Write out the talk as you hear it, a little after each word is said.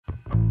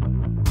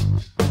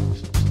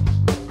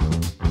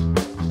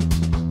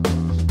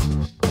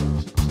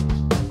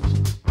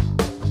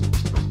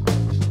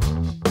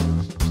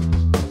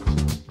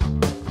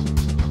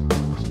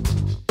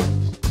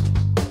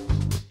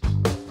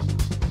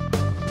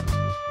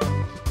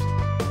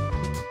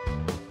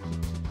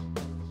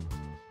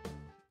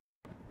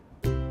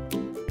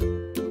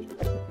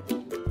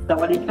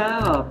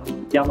Sawadee.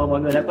 Chào mừng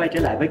mọi người đã quay trở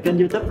lại với kênh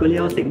YouTube của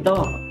Leo Xỉn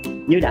Tô.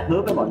 Như đã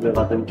hứa với mọi người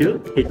vào tuần trước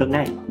thì tuần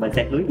này mình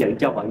sẽ hướng dẫn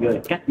cho mọi người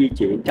cách di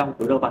chuyển trong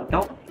thủ đô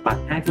Bangkok bằng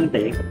hai phương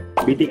tiện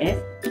BTS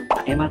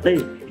và MRT.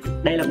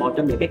 Đây là một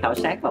trong những cái khảo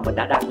sát mà mình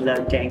đã đăng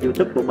lên trang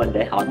YouTube của mình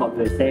để hỏi mọi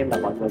người xem là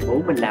mọi người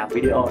muốn mình làm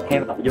video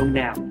theo nội dung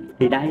nào.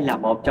 Thì đây là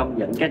một trong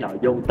những cái nội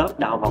dung top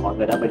đầu mà mọi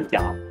người đã bình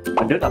chọn.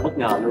 Mình rất là bất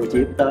ngờ luôn,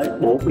 chiếm tới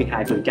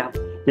 42%.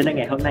 Cho nên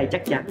ngày hôm nay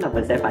chắc chắn là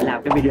mình sẽ phải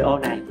làm cái video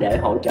này để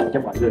hỗ trợ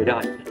cho mọi người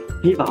rồi.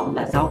 Hy vọng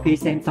là sau khi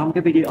xem xong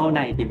cái video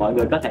này thì mọi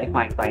người có thể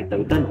hoàn toàn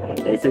tự tin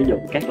để sử dụng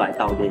các loại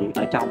tàu điện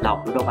ở trong lòng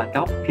thủ đô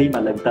Bangkok khi mà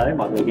lần tới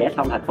mọi người ghé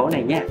thăm thành phố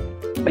này nha.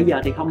 Bây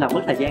giờ thì không làm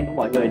mất thời gian của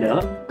mọi người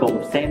nữa,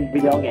 cùng xem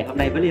video ngày hôm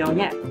nay với Leo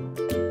nha.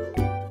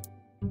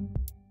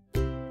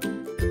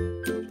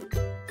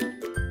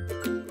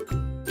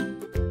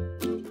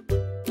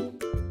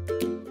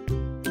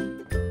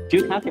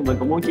 Trước hết thì mình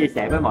cũng muốn chia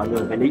sẻ với mọi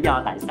người về lý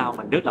do tại sao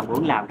mình rất là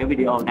muốn làm cái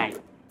video này.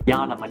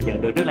 Do là mình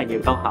nhận được rất là nhiều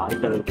câu hỏi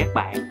từ các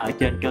bạn ở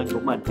trên kênh của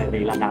mình về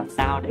việc là làm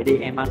sao để đi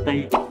MRT,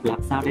 làm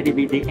sao để đi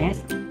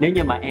BTS. Nếu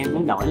như mà em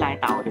muốn đổi lai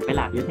tàu thì phải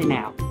làm như thế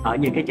nào? Ở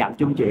những cái trạm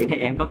trung chuyển thì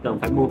em có cần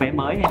phải mua vé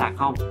mới hay là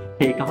không?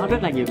 Thì có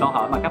rất là nhiều câu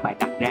hỏi mà các bạn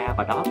đặt ra,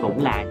 và đó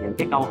cũng là những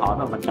cái câu hỏi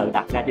mà mình tự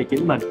đặt ra cho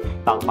chính mình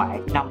vào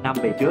khoảng 5 năm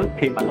về trước,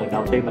 khi mà lần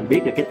đầu tiên mình biết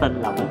được cái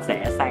tin là mình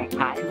sẽ sang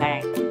Thái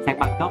Lan, sang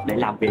Bangkok để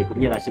làm việc cũng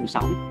như là sinh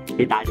sống.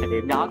 Thì tại thời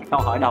điểm đó cái câu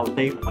hỏi đầu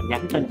tiên mà mình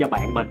nhắn tin cho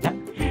bạn mình đó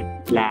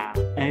là: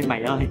 ê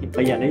mày ơi,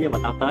 bây giờ nếu như mà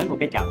tao tới một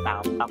cái trạm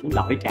tàu, tao muốn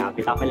đổi trạm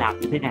thì tao phải làm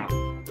như thế nào?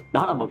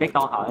 Đó là một cái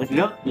câu hỏi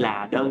rất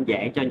là đơn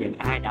giản cho những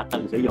ai đã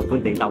từng sử dụng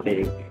phương tiện tàu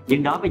điện,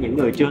 nhưng đối với những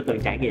người chưa từng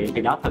trải nghiệm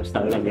thì đó thật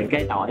sự là những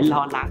cái nỗi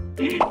lo lắng.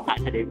 Tại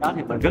thời điểm đó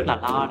thì mình rất là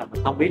lo, là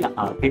mình không biết là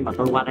khi mà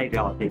tôi qua đây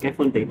rồi thì cái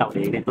phương tiện tàu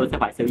điện này tôi sẽ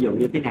phải sử dụng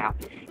như thế nào.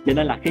 Cho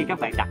nên là khi các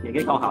bạn đặt những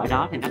cái câu hỏi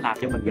đó thì nó làm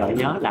cho mình gợi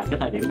nhớ là cái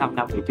thời điểm 5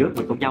 năm về trước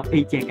mình cũng giống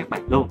y chang các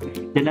bạn luôn.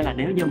 Cho nên là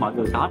nếu như mọi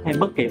người có thêm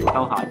bất kỳ một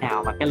câu hỏi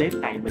nào mà cái clip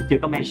này mình chưa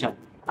có mention,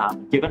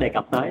 chưa có đề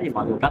cập tới, thì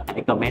mọi người có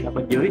thể comment ở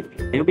bên dưới.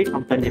 Nếu biết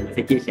thông tin thì mình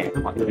sẽ chia sẻ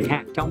với mọi người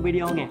ha. Trong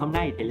video ngày hôm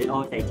nay thì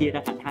Leo sẽ chia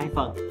ra thành hai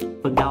phần.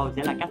 Phần đầu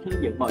sẽ là cách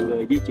hướng dẫn mọi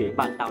người di chuyển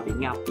bằng tàu điện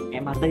ngầm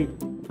MRT.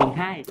 Phần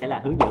 2 sẽ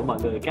là hướng dẫn mọi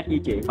người cách di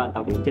chuyển bằng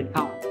tàu điện trên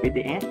không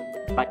BTS.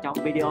 Và trong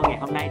video ngày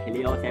hôm nay thì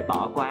Leo sẽ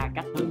bỏ qua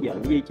cách hướng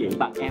dẫn di chuyển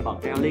bằng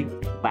Evergreen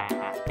và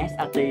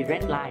SRT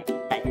Red Line.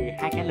 Tại vì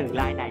hai cái đường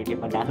line này thì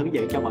mình đã hướng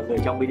dẫn cho mọi người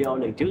trong video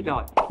lần trước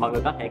rồi. Mọi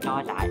người có thể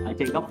coi lại ở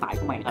trên góc phải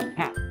của màn hình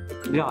ha.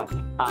 Rồi,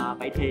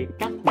 vậy thì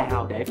cách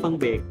nào để phân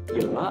biệt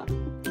giữa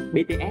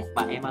BTS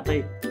và MRT?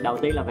 Đầu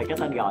tiên là về cái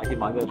tên gọi thì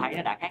mọi người thấy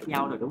nó đã khác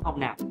nhau rồi đúng không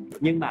nào?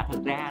 Nhưng mà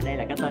thực ra đây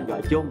là cái tên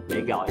gọi chung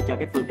để gọi cho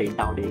cái phương tiện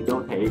tàu điện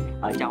đô thị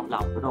ở trong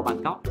lòng thủ đô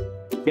Bangkok.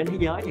 Trên thế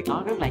giới thì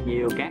có rất là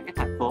nhiều các cái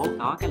thành phố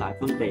có cái loại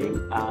phương tiện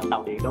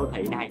tàu điện đô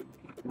thị này.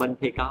 Mình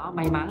thì có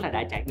may mắn là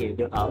đã trải nghiệm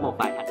được ở một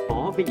vài thành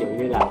phố, ví dụ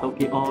như là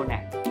Tokyo nè,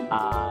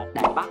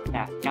 Đài Bắc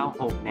nè, Cao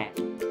Hùng nè,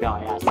 rồi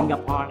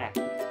Singapore nè.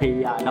 Thì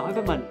đối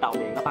với mình, tàu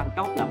điện ở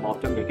Bangkok là một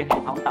trong những cái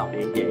hệ thống tàu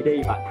điện dễ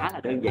đi và khá là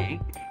đơn giản.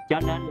 Cho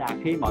nên là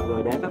khi mọi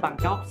người đến với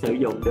Bangkok sử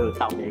dụng đường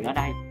tàu điện ở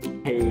đây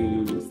thì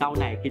sau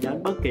này khi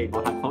đến bất kỳ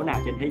một thành phố nào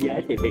trên thế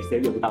giới thì việc sử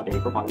dụng tàu điện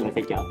của mọi người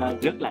sẽ trở nên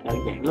rất là đơn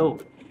giản luôn.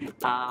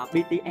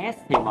 BTS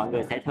thì mọi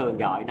người sẽ thường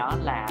gọi nó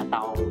là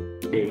tàu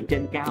điện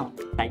trên cao,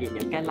 tại vì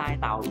những cái line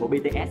tàu của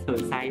BTS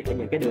thường xây ở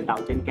những cái đường tàu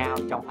trên cao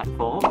trong thành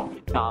phố.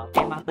 Còn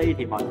MRT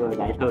thì mọi người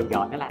lại thường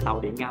gọi nó là tàu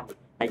điện ngầm,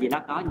 tại vì nó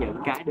có những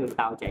cái đường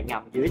tàu chạy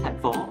ngầm dưới thành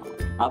phố.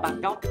 Ở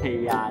Bangkok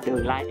thì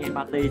đường line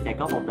MRT sẽ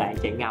có một đoạn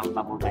chạy ngầm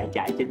và một đoạn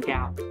chạy trên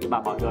cao, nhưng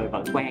mà mọi người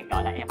vẫn quen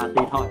gọi là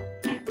MRT thôi.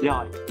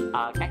 Rồi,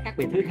 cái khác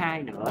biệt thứ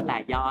hai nữa là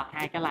do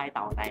hai cái line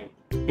tàu này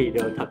thì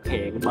được thực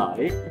hiện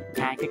bởi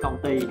hai cái công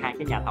ty, hai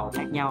cái nhà thầu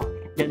khác nhau.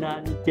 Cho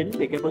nên chính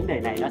vì cái vấn đề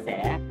này nó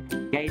sẽ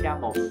gây ra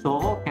một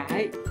số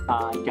cái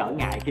trở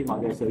ngại khi mọi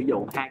người sử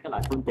dụng hai cái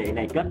loại phương tiện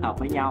này kết hợp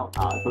với nhau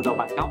ở thủ đô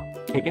Bangkok.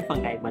 Thì cái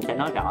phần này mình sẽ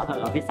nói rõ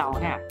hơn ở phía sau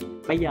ha.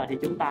 Bây giờ thì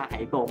chúng ta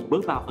hãy cùng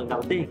bước vào phần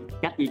đầu tiên,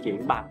 cách di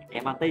chuyển bằng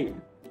MRT.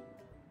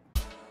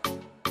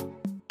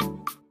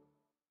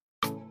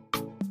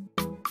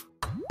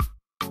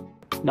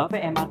 Đối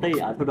với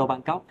MRT ở thủ đô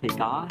Bangkok thì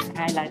có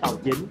hai line tàu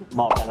chính.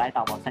 Một là line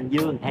tàu màu xanh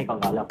dương hay còn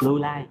gọi là blue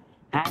line.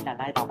 Hai là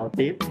line tàu màu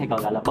tím hay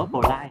còn gọi là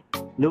purple line.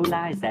 Blue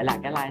line sẽ là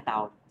cái line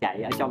tàu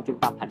chạy ở trong trung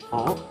tâm thành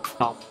phố,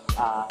 còn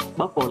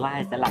purple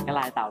line sẽ là cái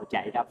line tàu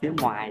chạy ra phía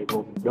ngoài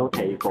vùng đô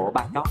thị của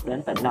Bangkok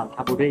đến tỉnh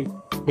Nonthaburi.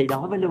 Thì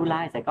đối với blue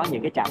line sẽ có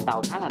những cái trạm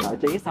tàu khá là nổi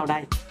tiếng sau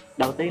đây.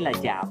 Đầu tiên là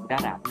trạm Ra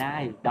Rạp,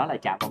 đó là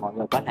trạm mà mọi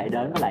người có thể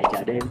đến với lại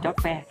chợ đêm Chốt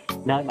Phe,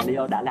 nơi mà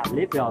Leo đã làm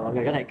clip rồi, mọi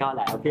người có thể coi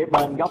lại ở phía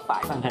bên góc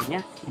phải màn hình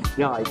nhé.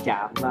 Rồi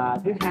trạm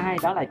thứ hai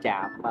đó là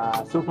trạm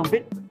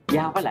Sukhumvit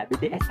giao với lại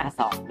BTS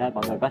Asort, nơi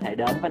mọi người có thể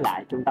đến với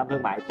lại trung tâm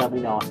thương mại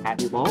Terminal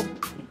 24.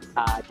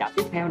 Trạm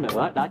tiếp theo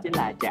nữa đó chính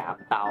là trạm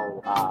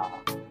tàu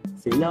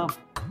Sĩ Lơm,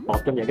 một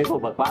trong những cái khu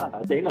vực quá là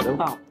nổi tiếng rồi đúng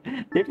không?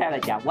 Tiếp theo là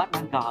trạm Wat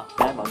Bangkok,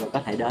 nơi mọi người có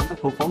thể đến với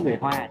khu phố người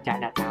Hoa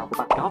Chinatown của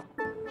Bangkok.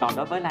 Còn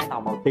đối với line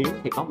tàu màu tím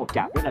thì có một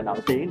trạm rất là nổi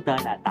tiếng tên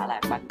là Tả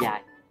Lạc Ban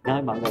Dài,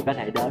 nơi mọi người có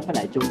thể đến với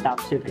lại trung tâm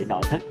siêu thị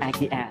nội thất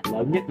IKEA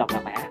lớn nhất Đông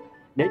Nam Á.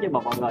 Nếu như mà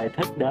mọi người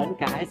thích đến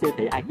cái siêu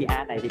thị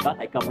IKEA này thì có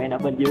thể comment ở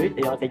bên dưới,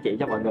 Leo sẽ chỉ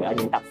cho mọi người ở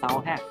những tập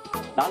sau ha.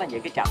 Đó là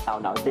những cái trạm tàu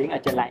nổi tiếng ở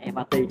trên line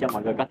MRT cho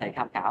mọi người có thể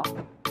tham khảo.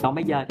 Còn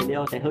bây giờ thì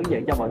Leo sẽ hướng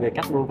dẫn cho mọi người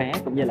cách mua vé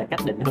cũng như là cách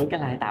định hướng cái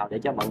line tàu để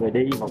cho mọi người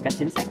đi một cách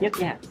chính xác nhất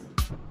nha.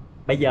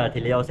 Bây giờ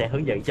thì Leo sẽ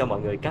hướng dẫn cho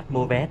mọi người cách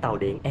mua vé tàu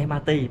điện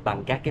MRT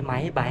bằng các cái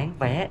máy bán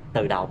vé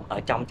tự động ở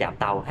trong trạm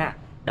tàu ha.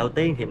 Đầu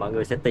tiên thì mọi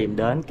người sẽ tìm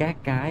đến các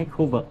cái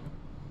khu vực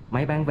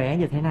máy bán vé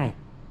như thế này.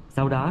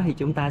 Sau đó thì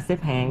chúng ta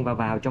xếp hàng và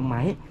vào trong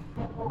máy.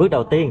 Bước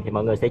đầu tiên thì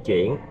mọi người sẽ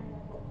chuyển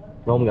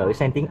ngôn ngữ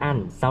sang tiếng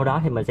Anh. Sau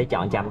đó thì mình sẽ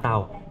chọn trạm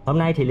tàu. Hôm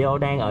nay thì Leo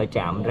đang ở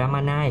trạm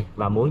Ramanai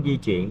và muốn di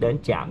chuyển đến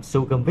trạm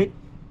Sukhumvit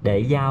để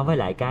giao với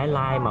lại cái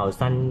line màu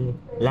xanh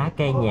lá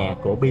cây nhạc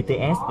của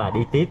BTS và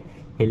đi tiếp.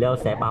 Thì Leo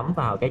sẽ bấm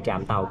vào cái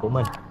trạm tàu của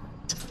mình.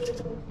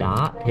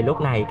 Đó, thì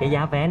lúc này cái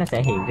giá vé nó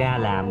sẽ hiện ra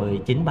là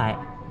 19 bạc.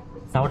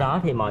 Sau đó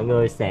thì mọi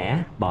người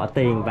sẽ bỏ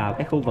tiền vào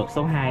cái khu vực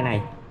số 2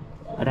 này.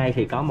 Ở đây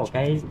thì có một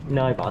cái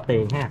nơi bỏ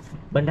tiền ha.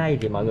 Bên đây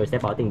thì mọi người sẽ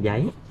bỏ tiền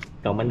giấy.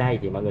 Còn bên đây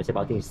thì mọi người sẽ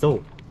bỏ tiền xu.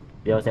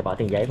 Leo sẽ bỏ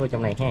tiền giấy vô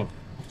trong này ha.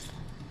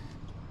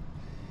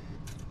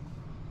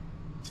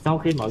 Sau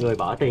khi mọi người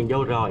bỏ tiền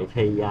vô rồi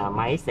thì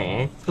máy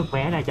sẽ xuất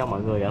vé ra cho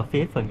mọi người ở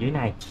phía phần dưới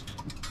này.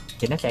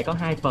 Thì nó sẽ có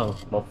hai phần.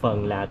 Một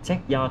phần là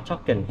check your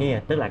token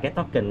here, tức là cái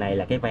token này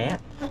là cái vé.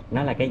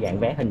 Nó là cái dạng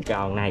vé hình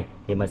tròn này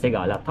thì mình sẽ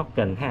gọi là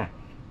token ha.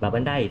 Và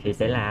bên đây thì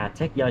sẽ là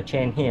check your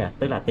change here,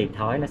 tức là tiền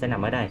thối nó sẽ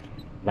nằm ở đây.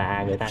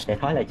 Và người ta sẽ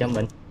thối lại cho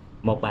mình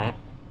 1 bạc.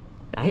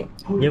 Đấy,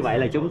 như vậy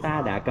là chúng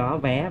ta đã có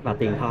vé và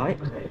tiền thối.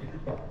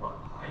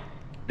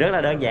 Rất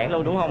là đơn giản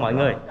luôn đúng không mọi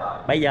người?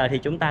 Bây giờ thì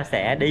chúng ta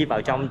sẽ đi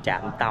vào trong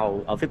trạm tàu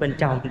ở phía bên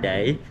trong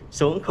để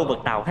xuống khu vực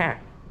tàu ha.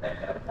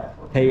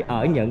 Thì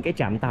ở những cái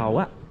trạm tàu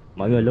á,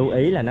 mọi người lưu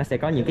ý là nó sẽ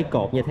có những cái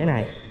cột như thế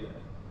này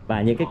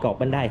và những cái cột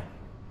bên đây.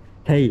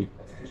 Thì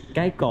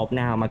cái cột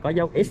nào mà có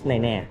dấu X này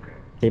nè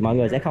thì mọi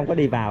người sẽ không có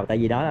đi vào, tại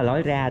vì đó là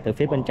lối ra từ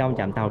phía bên trong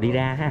trạm tàu đi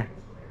ra ha.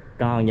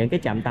 Còn những cái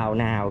trạm tàu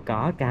nào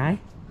có cái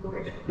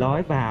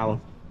lối vào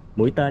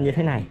mũi tên như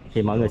thế này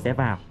thì mọi người sẽ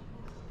vào.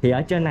 Thì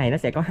ở trên này nó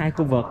sẽ có hai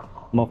khu vực.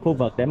 Một khu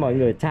vực để mọi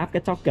người tap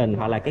cái token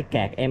hoặc là cái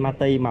card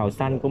MRT màu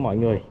xanh của mọi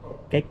người,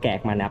 cái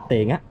card mà nạp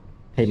tiền á,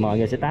 thì mọi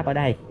người sẽ tap ở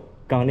đây.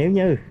 Còn nếu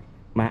như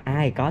mà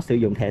ai có sử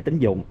dụng thẻ tín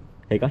dụng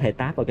thì có thể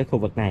tap vào cái khu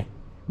vực này.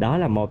 Đó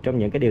là một trong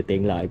những cái điều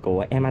tiện lợi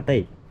của MRT.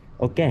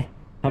 Ok,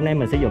 hôm nay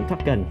mình sử dụng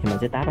token thì mình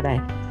sẽ tap ở đây.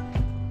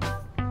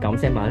 Cổng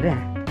sẽ mở ra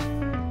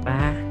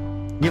và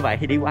như vậy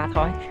thì đi qua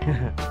thôi.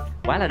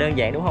 Quá là đơn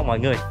giản đúng không mọi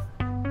người?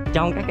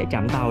 Trong các cái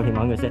trạm tàu thì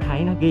mọi người sẽ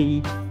thấy nó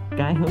ghi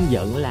cái hướng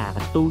dẫn là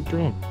tu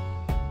train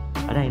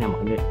ở đây nè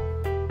mọi người.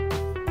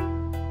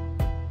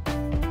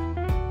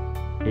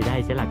 Thì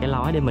đây sẽ là cái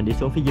lối để mình đi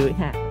xuống phía dưới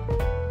ha.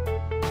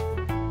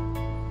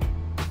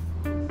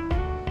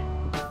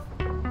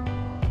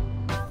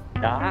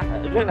 Đó,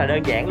 rất là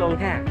đơn giản luôn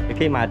ha.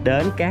 Khi mà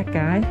đến các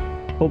cái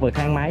khu vực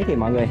thang máy thì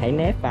mọi người hãy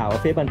nép vào ở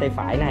phía bên tay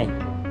phải này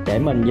để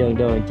mình nhường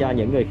đường cho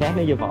những người khác,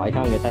 nếu như vội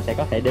hơn người ta sẽ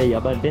có thể đi ở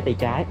bên phía tay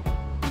trái.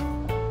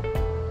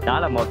 Đó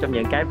là một trong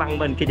những cái văn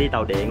minh khi đi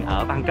tàu điện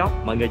ở Bangkok,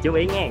 mọi người chú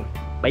ý nha.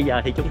 Bây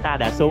giờ thì chúng ta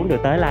đã xuống được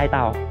tới line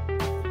tàu.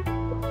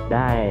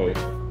 Đây.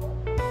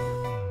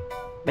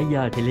 Bây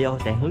giờ thì Leo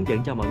sẽ hướng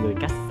dẫn cho mọi người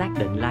cách xác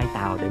định line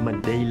tàu để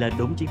mình đi lên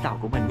đúng chuyến tàu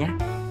của mình nhé.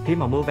 Khi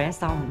mà mua vé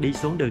xong đi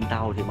xuống đường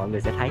tàu thì mọi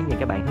người sẽ thấy những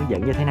cái bảng hướng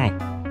dẫn như thế này.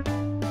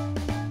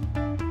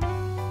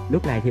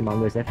 Lúc này thì mọi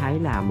người sẽ thấy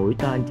là mũi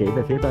tên chỉ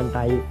về phía bên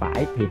tay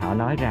phải thì họ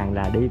nói rằng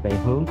là đi về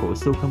hướng của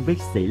Sukhumvit,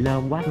 Sĩ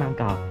Lâm, Wat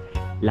Mangkok,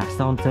 Lạc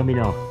Son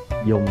Terminal,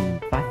 dùng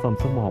platform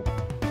số 1.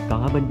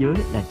 Còn ở bên dưới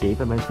là chỉ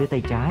về bên phía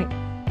tay trái,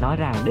 nói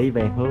rằng đi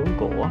về hướng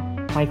của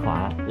Khoai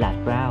Khỏa, Lạc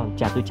Brown,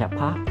 Chatuchak,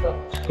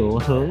 của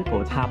hướng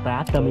của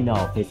Thapra Terminal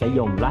thì sẽ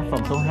dùng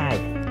platform số 2.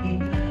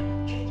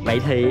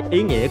 Vậy thì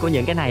ý nghĩa của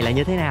những cái này là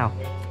như thế nào?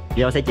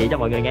 Giờ sẽ chỉ cho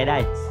mọi người ngay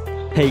đây.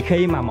 Thì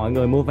khi mà mọi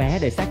người mua vé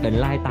để xác định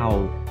line tàu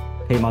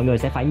thì mọi người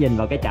sẽ phải nhìn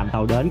vào cái trạm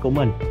tàu đến của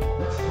mình.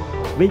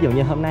 Ví dụ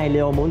như hôm nay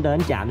Leo muốn đến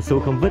trạm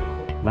Sukhumvit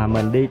và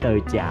mình đi từ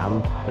trạm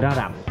Ra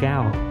Rập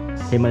Cao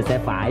thì mình sẽ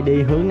phải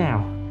đi hướng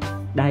nào?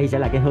 Đây sẽ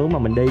là cái hướng mà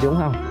mình đi đúng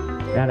không?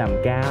 Ra Rập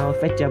Cao,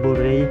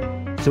 Phetchaburi,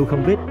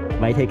 Sukhumvit.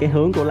 Vậy thì cái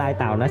hướng của line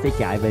tàu nó sẽ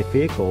chạy về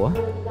phía của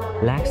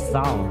Lạc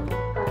Son.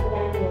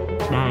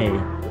 Đây.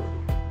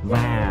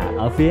 Và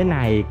ở phía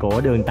này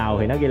của đường tàu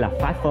thì nó ghi là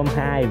platform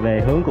 2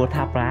 về hướng của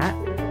Thapra.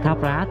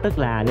 Thapra tức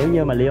là nếu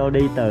như mà Leo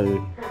đi từ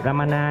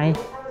Ramanai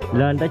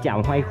lên tới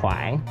trạm Hoay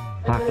Khoảng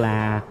hoặc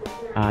là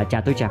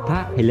Chatuchak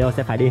thì Leo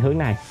sẽ phải đi hướng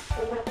này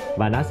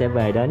và nó sẽ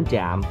về đến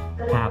trạm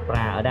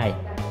Thapra ở đây.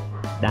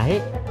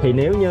 Đấy, thì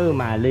nếu như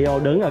mà Leo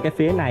đứng ở cái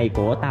phía này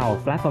của tàu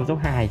platform số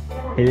 2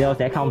 thì Leo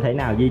sẽ không thể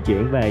nào di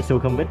chuyển về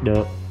Sukhumvit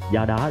được.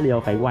 Do đó Leo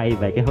phải quay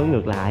về cái hướng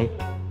ngược lại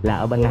là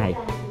ở bên này.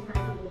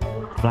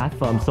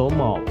 Platform số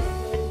 1.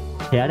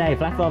 Thì ở đây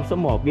platform số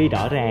 1 ghi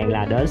rõ ràng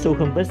là đến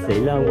Sukhumvit, Sĩ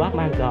Lâm, Wat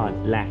Mangkok,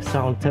 Lạc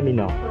Son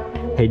Terminal.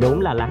 Thì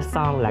đúng là Lạc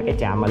Son là cái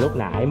trạm mà lúc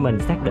nãy mình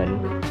xác định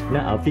nó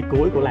ở phía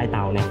cuối của line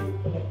tàu này.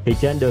 Thì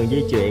trên đường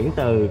di chuyển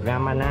từ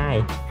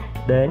Ramanai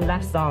đến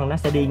Lạc Son nó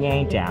sẽ đi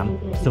ngang trạm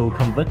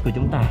Sukhumvit của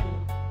chúng ta.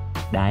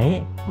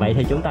 Đấy, vậy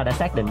thì chúng ta đã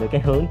xác định được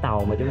cái hướng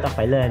tàu mà chúng ta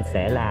phải lên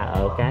sẽ là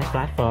ở cái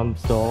platform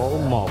số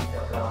 1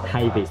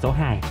 thay vì số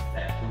 2.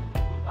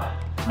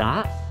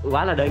 Đó,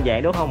 quá là đơn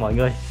giản đúng không mọi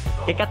người?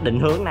 Cái cách định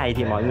hướng này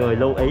thì mọi người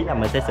lưu ý là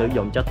mình sẽ sử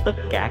dụng cho tất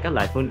cả các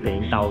loại phương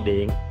tiện tàu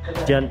điện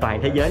trên toàn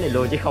thế giới này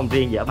luôn, chứ không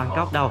riêng gì ở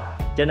Bangkok đâu.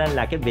 Cho nên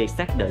là cái việc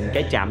xác định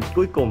cái trạm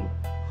cuối cùng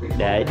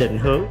để định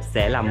hướng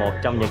sẽ là một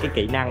trong những cái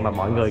kỹ năng mà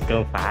mọi người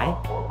cần phải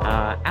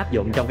áp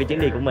dụng trong cái chuyến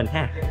đi của mình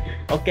ha.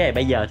 Ok,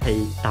 bây giờ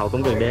thì tàu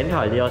cũng gần đến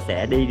rồi, Leo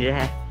sẽ đi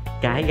ra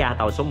cái ga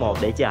tàu số 1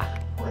 để chờ.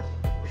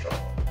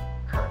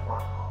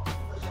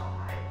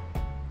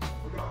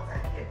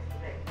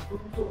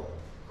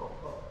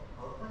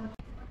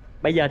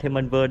 Bây giờ thì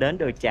mình vừa đến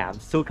được trạm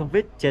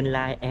Sukhumvit trên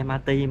line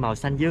MRT màu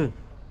xanh dương.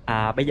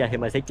 Bây giờ thì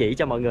mình sẽ chỉ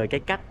cho mọi người cái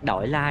cách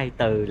đổi line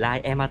từ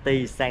line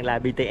MRT sang line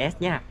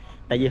BTS nha.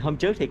 Tại vì hôm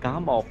trước thì có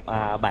một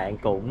bạn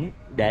cũng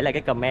để lại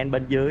cái comment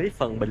bên dưới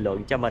phần bình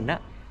luận cho mình á,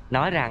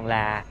 nói rằng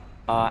là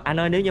anh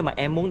ơi, nếu như mà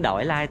em muốn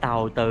đổi line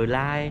tàu từ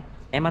line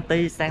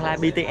MRT sang line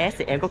BTS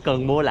thì em có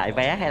cần mua lại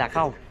vé hay là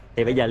không?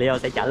 Thì bây giờ Leo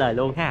sẽ trả lời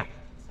luôn ha.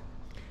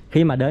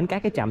 Khi mà đến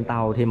các cái trạm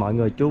tàu thì mọi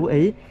người chú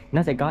ý,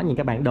 nó sẽ có những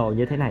cái bản đồ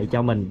như thế này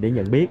cho mình để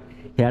nhận biết.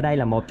 Thì ở đây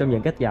là một trong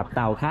những cái trạm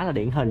tàu khá là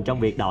điển hình trong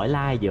việc đổi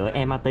line giữa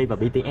MRT và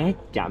BTS,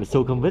 trạm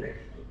Sukhumvit.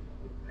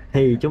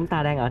 Thì chúng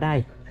ta đang ở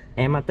đây,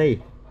 MRT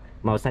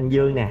màu xanh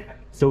dương nè,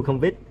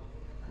 Sukhumvit,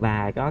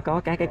 và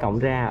có các cái cổng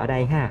ra ở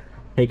đây ha.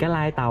 Thì cái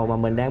line tàu mà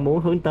mình đang muốn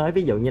hướng tới,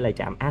 ví dụ như là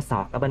trạm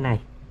Asort ở bên này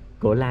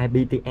của line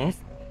BTS,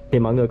 thì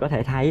mọi người có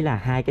thể thấy là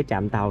hai cái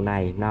trạm tàu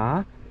này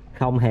nó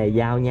không hề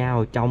giao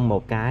nhau trong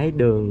một cái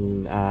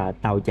đường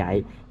tàu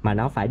chạy, mà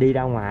nó phải đi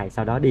ra ngoài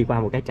sau đó đi qua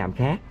một cái trạm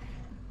khác.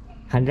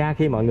 Thành ra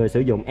khi mọi người sử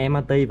dụng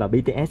MRT và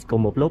BTS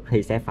cùng một lúc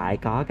thì sẽ phải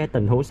có cái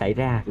tình huống xảy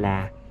ra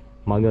là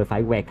mọi người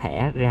phải quẹt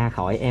thẻ ra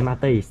khỏi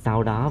MRT,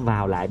 sau đó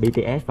vào lại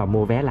BTS và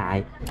mua vé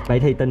lại. Vậy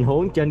thì tình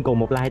huống trên cùng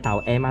một line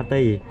tàu MRT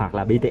hoặc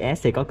là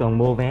BTS thì có cần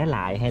mua vé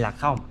lại hay là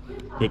không?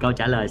 Thì câu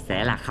trả lời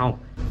sẽ là không.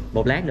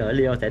 Một lát nữa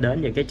Leo sẽ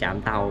đến những cái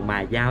trạm tàu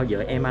mà giao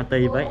giữa MRT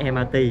với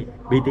MRT,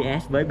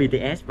 BTS với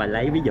BTS và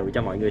lấy ví dụ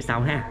cho mọi người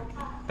sau ha.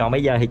 Còn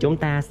bây giờ thì chúng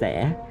ta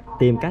sẽ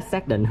tìm cách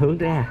xác định hướng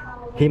ra.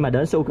 Khi mà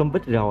đến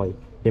Sukhumvit rồi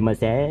thì mình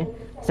sẽ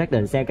xác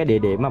định xem cái địa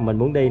điểm mà mình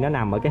muốn đi nó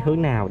nằm ở cái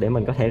hướng nào để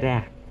mình có thể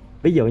ra.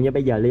 Ví dụ như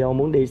bây giờ Leo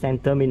muốn đi sang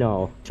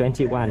Terminal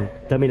 21,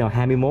 Terminal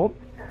 21,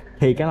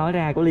 thì cái lối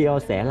ra của Leo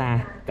sẽ là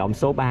cổng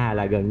số 3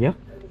 là gần nhất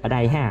ở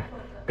đây ha.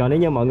 Còn nếu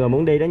như mọi người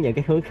muốn đi đến những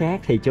cái hướng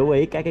khác thì chú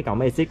ý các cái cổng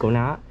exit của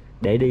nó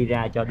để đi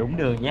ra cho đúng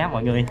đường nhé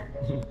mọi người.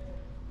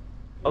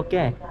 Ok,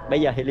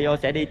 bây giờ thì Leo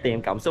sẽ đi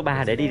tìm cổng số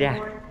 3 để đi ra.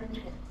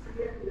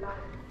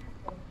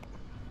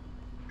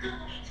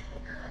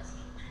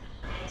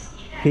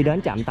 Khi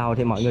đến trạm tàu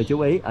thì mọi người chú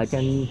ý ở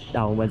trên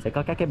đầu mình sẽ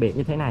có các cái biệt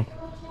như thế này.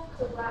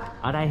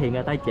 Ở đây thì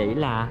người ta chỉ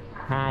là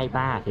 2,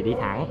 3 thì đi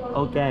thẳng.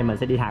 Ok, mình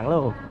sẽ đi thẳng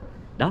luôn.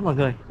 Đó mọi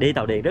người, đi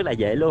tàu điện rất là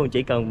dễ luôn.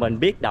 Chỉ cần mình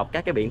biết đọc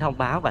các cái biển thông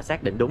báo và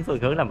xác định đúng phương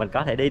hướng là mình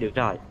có thể đi được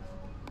rồi.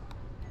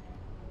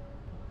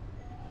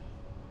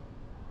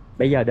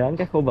 Bây giờ đến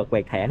cái khu vực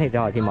quẹt thẻ này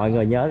rồi thì mọi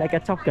người nhớ lấy cái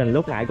token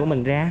lúc nãy của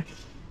mình ra,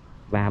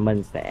 và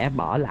mình sẽ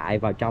bỏ lại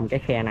vào trong cái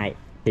khe này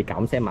thì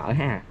cổng sẽ mở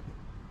ha.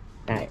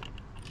 Đây.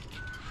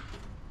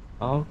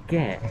 Ok.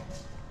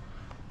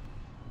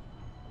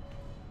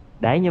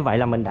 Đấy, như vậy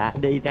là mình đã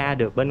đi ra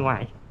được bên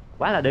ngoài.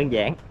 Quá là đơn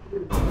giản.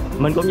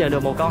 Mình cũng nhận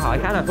được một câu hỏi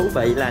khá là thú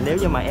vị là nếu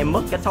như mà em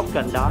mất cái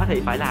token đó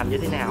thì phải làm như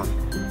thế nào.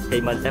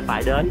 Thì mình sẽ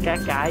phải đến các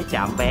cái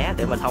trạm vé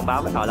để mình thông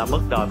báo với họ là mất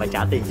rồi và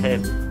trả tiền thêm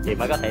thì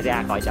mới có thể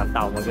ra khỏi trạm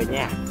tàu mọi người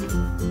nha.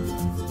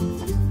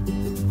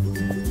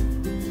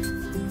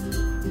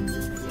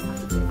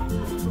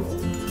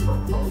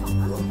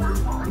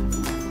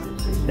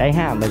 Đây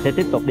ha, mình sẽ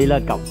tiếp tục đi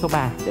lên cổng số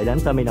 3 để đến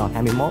Terminal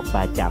 21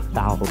 và trạm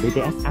tàu của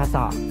BTS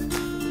Asort.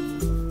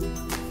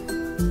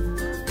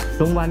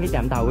 Xung quanh cái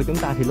trạm tàu của chúng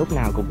ta thì lúc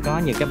nào cũng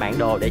có những cái bản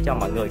đồ để cho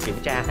mọi người kiểm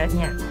tra hết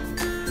nha.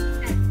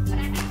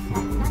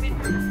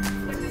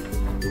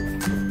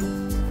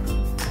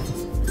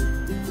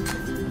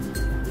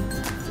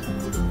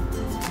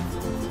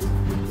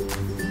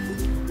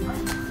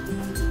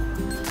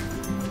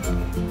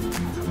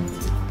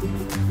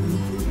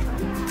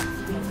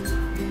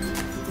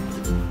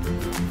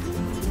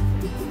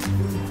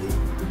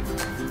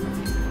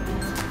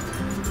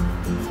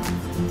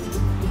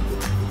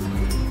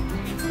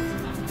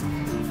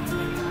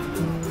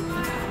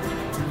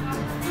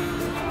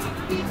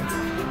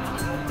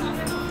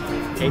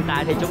 Hiện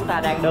tại thì chúng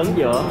ta đang đứng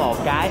giữa một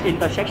cái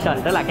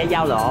intersection, tức là cái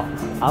giao lộ.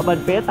 Ở bên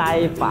phía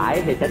tay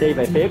phải thì sẽ đi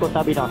về phía của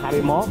Terminal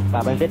 21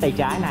 và bên phía tay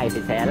trái này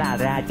thì sẽ là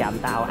ra trạm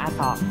tàu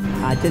Asort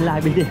trên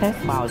line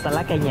BTS màu xanh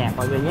lá cây nhạt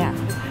mọi người nha.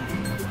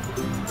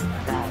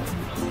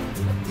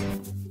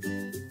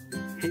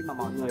 Khi mà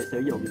mọi người sử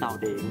dụng tàu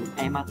điện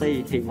MRT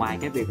thì ngoài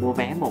cái việc mua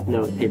vé một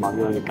lượt thì mọi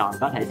người còn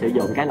có thể sử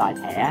dụng cái loại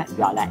thẻ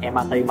gọi là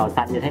MRT màu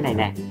xanh như thế này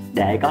nè,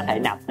 để có thể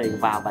nạp tiền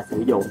vào và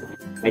sử dụng.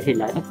 Vậy thì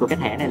lợi ích của cái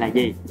thẻ này là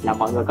gì? Là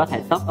mọi người có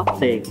thể top up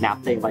tiền, nạp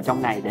tiền vào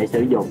trong này để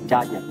sử dụng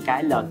cho những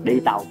cái lần đi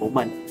tàu của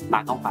mình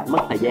mà không phải mất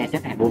thời gian xếp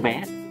hàng mua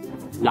vé.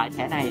 Loại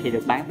thẻ này thì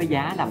được bán với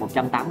giá là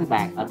 180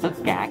 baht ở tất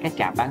cả các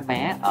trạm bán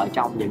vé ở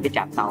trong những cái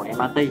trạm tàu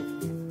MRT.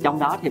 Trong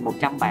đó thì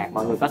 100 baht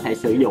mọi người có thể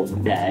sử dụng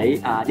để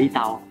đi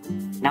tàu,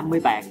 50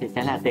 baht thì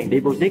sẽ là tiền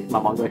deposit mà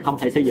mọi người không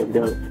thể sử dụng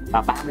được,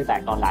 và 30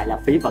 baht còn lại là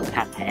phí vận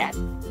hành thẻ.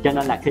 Cho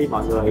nên là khi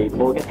mọi người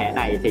mua cái thẻ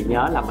này thì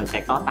nhớ là mình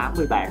sẽ có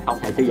 80 baht không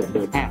thể sử dụng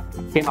được ha.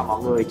 Khi mà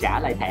mọi người trả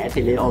lại thẻ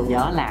thì Leo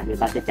nhớ là người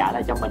ta sẽ trả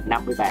lại cho mình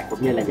 50 baht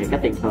cũng như là những cái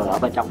tiền thừa ở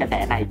bên trong cái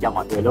thẻ này cho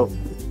mọi người luôn.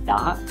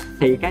 Đó,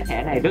 thì cái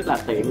thẻ này rất là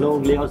tiện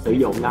luôn, Leo sử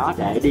dụng nó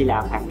để đi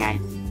làm hàng ngày.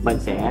 Mình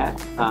sẽ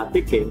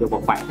tiết kiệm được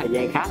một khoảng thời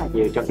gian khá là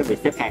nhiều trong cái việc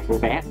xếp hàng mua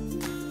vé.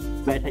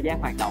 Về thời gian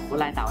hoạt động của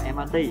line tàu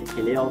MRT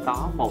thì Leo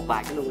có một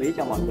vài cái lưu ý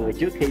cho mọi người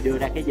trước khi đưa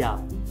ra cái giờ.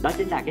 Đó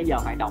chính là cái giờ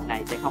hoạt động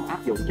này sẽ không áp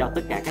dụng cho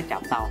tất cả các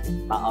trạm tàu,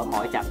 và ở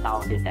mỗi trạm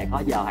tàu thì sẽ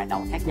có giờ hoạt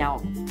động khác nhau.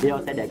 Leo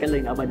sẽ để cái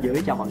link ở bên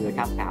dưới cho mọi người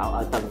tham khảo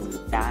ở từng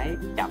cái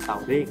trạm tàu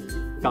riêng.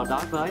 Còn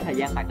đối với thời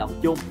gian hoạt động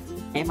chung,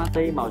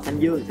 MRT màu xanh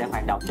dương sẽ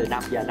hoạt động từ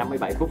 5 giờ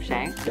 57 phút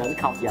sáng đến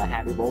 0 giờ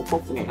 24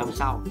 phút của ngày hôm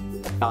sau.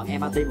 Còn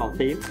MRT màu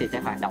tím thì sẽ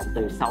hoạt động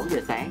từ 6 giờ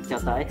sáng cho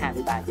tới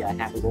 23 giờ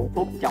 24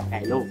 phút trong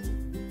ngày luôn.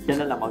 Cho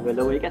nên là mọi người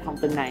lưu ý cái thông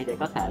tin này để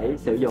có thể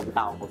sử dụng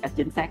tàu một cách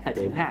chính xác thời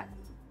điểm ha.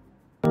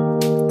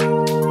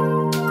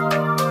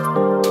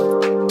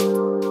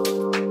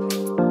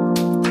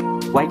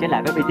 Quay trở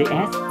lại với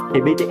BTS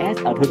thì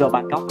BTS ở thủ đô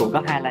Bangkok cũng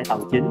có hai line tàu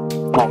chính.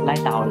 Một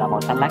line tàu là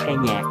màu xanh lá cây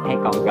nhạt hay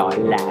còn gọi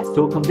là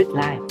Sukhumvit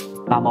line,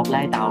 và một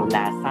line tàu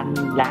là xanh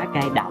lá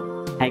cây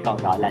đậm hay còn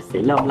gọi là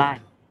Sĩ Lôm line.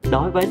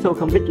 Đối với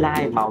Sukhumvit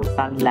line màu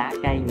xanh lá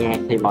cây nhạt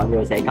thì mọi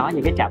người sẽ có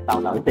những cái trạm tàu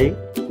nổi tiếng,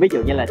 ví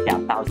dụ như là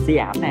trạm tàu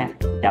Siam nè,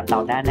 trạm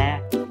tàu Nana,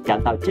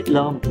 trạm tàu Chích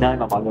Lôm, nơi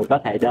mà mọi người có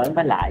thể đến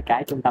với lại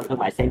cái trung tâm thương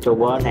mại Central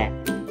World nè,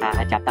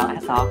 trạm tàu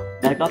Asot,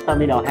 nơi có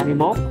Terminal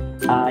 21,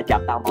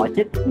 trạm tàu Mỏ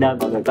Chích, nơi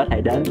mọi người có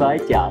thể đến với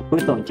chợ cuối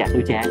tuần Trà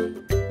Tư Trang.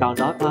 Còn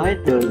đối với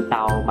đường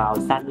tàu màu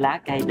xanh lá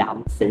cây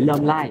đậm Sĩ Lôm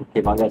line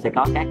thì mọi người sẽ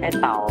có các cái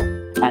tàu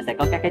sẽ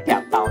có các cái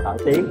trạm tàu nổi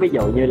tiếng, ví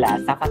dụ như là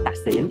Sapa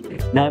Taksin,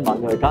 nơi mọi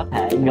người có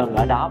thể ngừng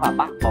ở đó và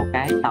bắt một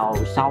cái tàu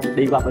xong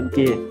đi qua bên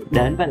kia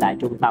đến với lại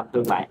trung tâm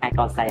thương mại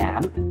Icon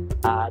Siam,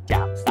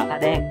 trạm Xã Đa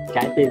Đen,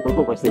 trái tim của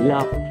khu vực Sĩ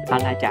Lôm, hay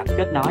là trạm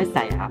kết nối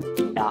Siam.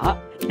 Đó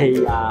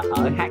thì ở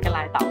hai cái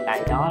line tàu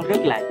này nó rất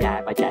là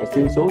dài và chạy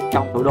xuyên suốt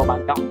trong thủ đô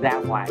Bangkok ra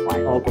ngoại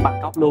ô của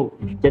Bangkok luôn.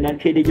 Cho nên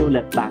khi đi du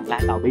lịch bằng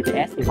line tàu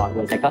BTS thì mọi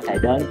người sẽ có thể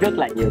đến rất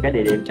là nhiều cái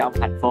địa điểm trong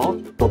thành phố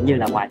cũng như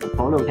là ngoài thành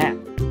phố luôn ha.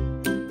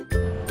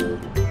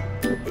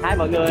 Hai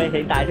mọi người,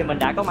 hiện tại thì mình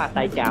đã có mặt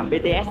tại trạm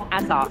BTS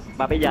Asot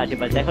và bây giờ thì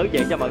mình sẽ hướng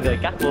dẫn cho mọi người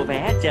cách mua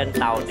vé trên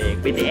tàu điện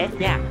BTS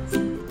nha.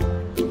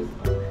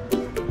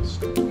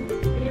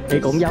 Thì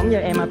cũng giống như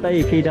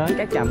MRT, khi đến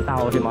các trạm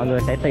tàu thì mọi người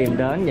sẽ tìm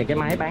đến những cái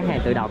máy bán hàng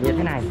tự động như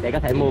thế này để có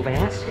thể mua vé.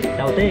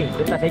 Đầu tiên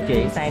chúng ta sẽ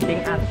chuyển sang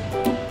tiếng Anh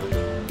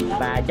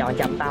và chọn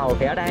trạm tàu.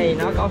 Thì ở đây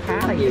nó có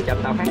khá là nhiều trạm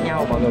tàu khác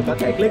nhau, mọi người có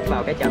thể click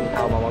vào cái trạm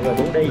tàu mà mọi người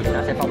muốn đi,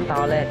 nó sẽ phông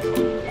to lên.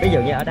 Ví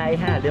dụ như ở đây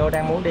Leo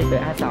đang muốn đi từ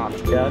Asot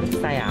đến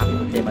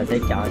Siam thì mình sẽ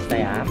chọn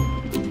Siam.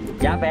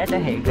 Giá vé sẽ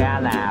hiện ra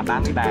là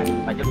 30 baht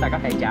và chúng ta có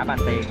thể trả bằng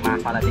tiền mặt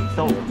hoặc là tiền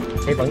xu.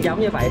 Thì vẫn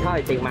giống như vậy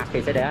thôi, tiền mặt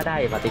thì sẽ để ở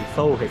đây và tiền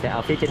xu thì sẽ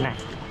ở phía trên này.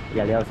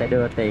 Giờ Leo sẽ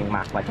đưa tiền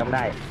mặt vào trong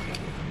đây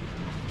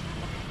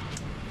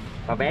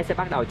và vé sẽ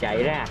bắt đầu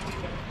chạy ra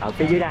ở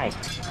phía dưới đây.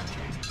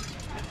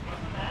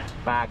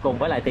 Và cùng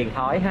với lại tiền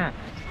thỏi ha,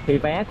 thì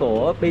vé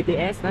của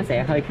BTS nó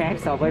sẽ hơi khác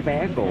so với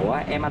vé của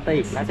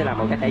MRT, nó sẽ là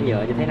một cái thẻ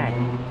nhựa như thế này.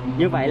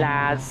 Như vậy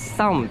là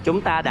xong,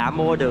 chúng ta đã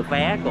mua được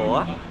vé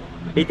của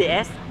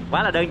BTS.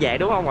 Quá là đơn giản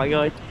đúng không mọi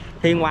người?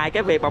 Thì ngoài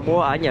cái việc mà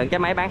mua ở những cái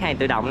máy bán hàng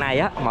tự động này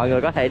á, mọi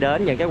người có thể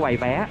đến những cái quầy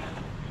vé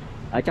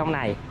ở trong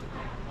này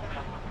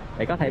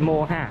để có thể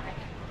mua ha.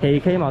 Thì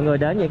khi mọi người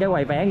đến những cái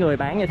quầy vé người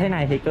bán như thế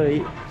này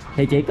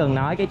thì chỉ cần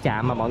nói cái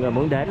trạm mà mọi người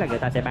muốn đến là người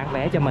ta sẽ bán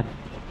vé cho mình.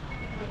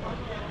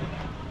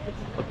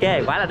 Ok,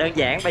 quá là đơn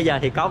giản. Bây giờ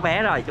thì có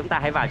vé rồi, chúng ta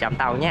hãy vào trạm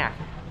tàu nha.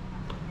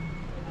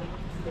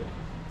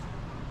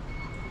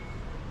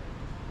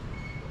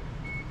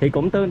 Thì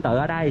cũng tương tự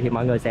ở đây thì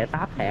mọi người sẽ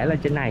tap thẻ lên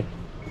trên này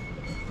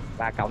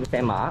và cổng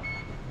sẽ mở.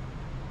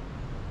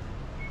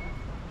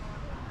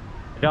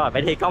 Rồi,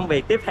 vậy thì công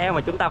việc tiếp theo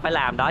mà chúng ta phải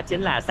làm đó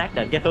chính là xác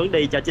định cái hướng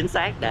đi cho chính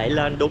xác để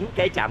lên đúng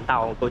cái trạm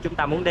tàu của chúng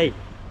ta muốn đi.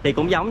 Thì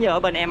cũng giống như ở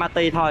bên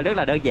MRT thôi, rất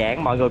là đơn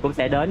giản. Mọi người cũng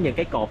sẽ đến những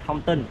cái cột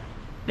thông tin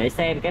để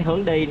xem cái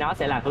hướng đi nó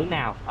sẽ là hướng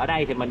nào. Ở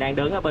đây thì mình đang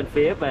đứng ở bên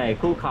phía về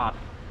khu khọt.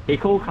 Thì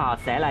khu khọt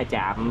sẽ là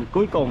trạm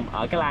cuối cùng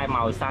ở cái line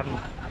màu xanh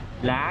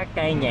lá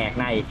cây nhạt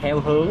này, theo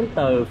hướng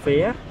từ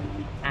phía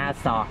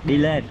Asot đi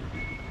lên.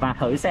 Và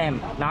thử xem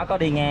nó có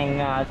đi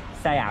ngang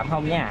Siam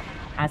không nha.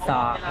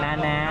 Asot,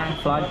 Nana,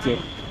 Flonchit,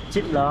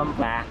 Chích Lôm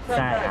và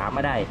Siam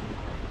ở đây.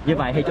 Như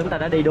vậy thì chúng ta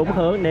đã đi đúng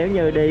hướng. Nếu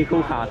như đi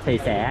khu khọt thì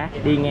sẽ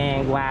đi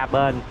ngang qua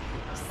bên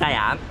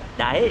Siam.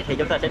 Đấy, thì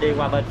chúng ta sẽ đi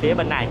qua bên phía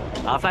bên này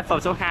ở platform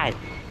số 2.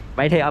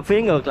 Vậy thì ở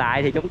phía ngược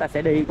lại thì chúng ta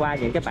sẽ đi qua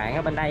những cái bảng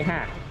ở bên đây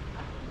ha.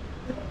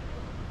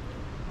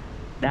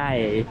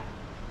 Đây.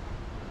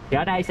 Thì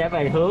ở đây sẽ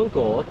về hướng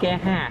của ke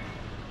ha.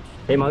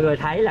 Thì mọi người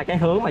thấy là cái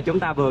hướng mà chúng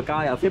ta vừa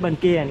coi ở phía bên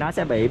kia nó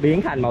sẽ bị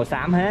biến thành màu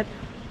xám hết.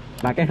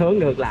 Và cái hướng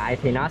ngược lại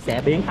thì nó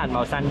sẽ biến thành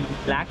màu xanh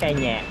lá cây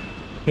nhạt.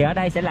 Thì ở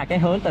đây sẽ là cái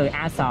hướng từ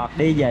A Sọt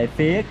đi về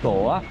phía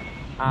của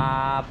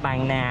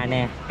Bằng Nà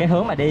nè, cái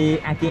hướng mà đi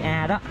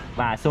Akia đó,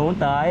 và xuống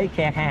tới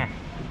Khe Ha.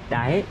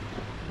 Đấy.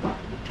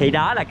 Thì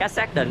đó là cách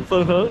xác định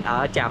phương hướng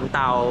ở trạm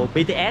tàu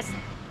BTS.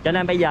 Cho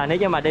nên bây giờ nếu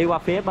như mà đi qua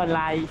phía bên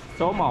line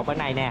số 1 bên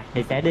này nè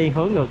thì sẽ đi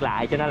hướng ngược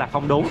lại, cho nên là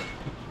không đúng.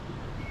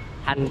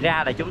 Thành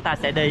ra là chúng ta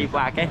sẽ đi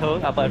qua cái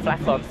hướng ở bên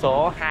platform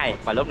số 2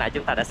 mà lúc nãy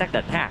chúng ta đã xác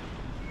định ha.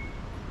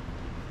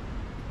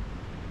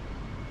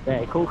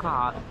 Để khu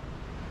kho.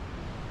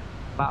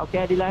 Và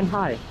ok, đi lên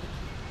thôi.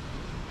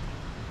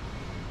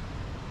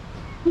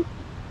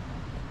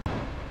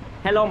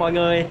 Hello mọi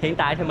người, hiện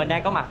tại thì mình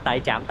đang có mặt tại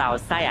trạm tàu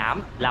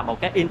Siam, là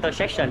một cái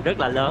intersection rất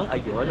là lớn ở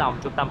giữa lòng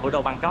trung tâm thủ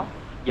đô Bangkok,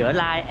 giữa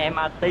line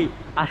MRT,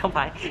 không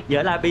phải,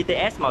 giữa line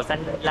BTS màu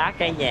xanh lá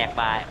cây nhạt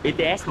và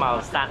BTS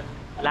màu xanh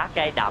lá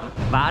cây đậm.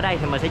 Và ở đây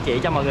thì mình sẽ chỉ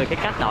cho mọi người cái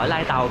cách đổi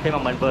line tàu khi mà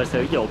mình vừa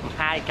sử dụng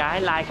hai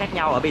cái line khác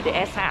nhau ở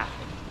BTS ha.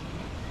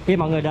 Khi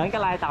mọi người đến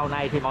cái line tàu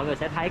này thì mọi người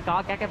sẽ thấy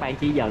có các bạn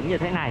chỉ dẫn như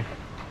thế này.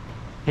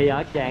 Thì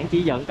ở bảng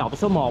chỉ dẫn cộng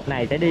số 1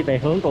 này sẽ đi về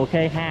hướng của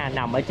Khe Ha,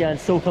 nằm ở trên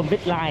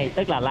Sukhumvit Line,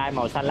 tức là line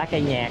màu xanh lá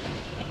cây nhạt.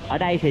 Ở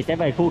đây thì sẽ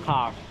về khu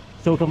Khor,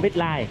 Sukhumvit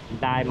Line,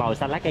 line màu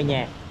xanh lá cây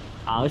nhạt.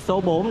 Ở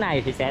số 4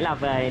 này thì sẽ là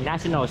về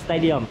National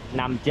Stadium,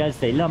 nằm trên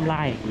Sĩ Lâm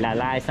Line, là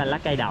line xanh lá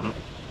cây đậm.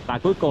 Và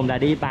cuối cùng là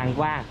đi Bàn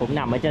Qua, cũng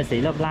nằm ở trên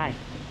Sĩ Lâm Line,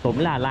 cũng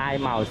là line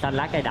màu xanh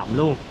lá cây đậm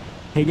luôn.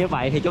 Thì như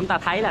vậy thì chúng ta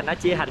thấy là nó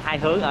chia thành hai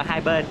hướng ở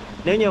hai bên.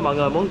 Nếu như mọi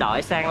người muốn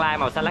đổi sang line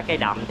màu xanh lá cây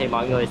đậm thì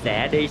mọi người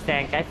sẽ đi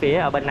sang cái phía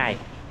ở bên này,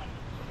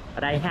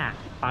 ở đây ha,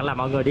 hoặc là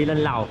mọi người đi lên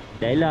lầu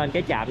để lên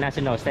cái trạm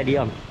National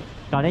Stadium.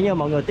 Còn nếu như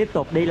mọi người tiếp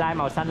tục đi line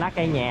màu xanh lá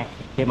cây nhạt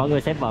thì mọi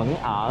người sẽ vẫn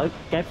ở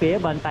cái phía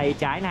bên tay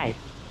trái này.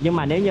 Nhưng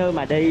mà nếu như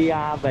mà đi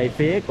về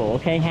phía của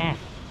Khe Ha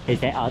thì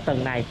sẽ ở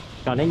tầng này.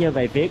 Còn nếu như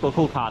về phía của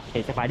khu Khor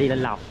thì sẽ phải đi lên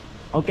lầu.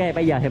 Ok,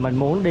 bây giờ thì mình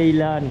muốn đi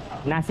lên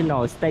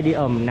National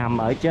Stadium, nằm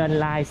ở trên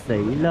line Sĩ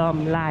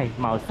Lâm Line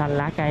màu xanh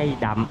lá cây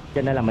đậm,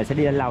 cho nên là mình sẽ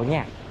đi lên lầu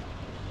nha.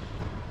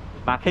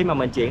 Và khi mà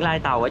mình chuyển line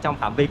tàu ở trong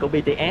phạm vi của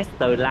BTS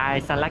từ line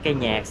xanh lá cây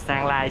nhạt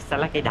sang line xanh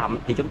lá cây đậm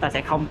thì chúng ta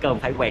sẽ không cần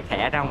phải quẹt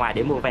thẻ ra ngoài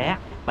để mua vé,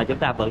 mà chúng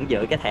ta vẫn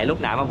giữ cái thẻ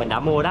lúc nãy mà mình đã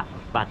mua đó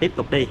và tiếp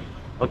tục đi.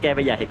 Ok,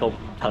 bây giờ thì cùng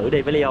thử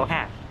đi với Leo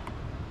ha.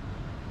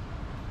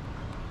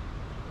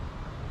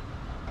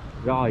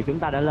 Rồi, chúng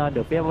ta đã lên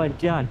được phía bên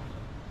trên.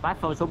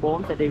 Platform số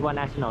 4 sẽ đi qua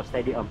National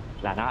Stadium,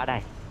 là nó ở đây.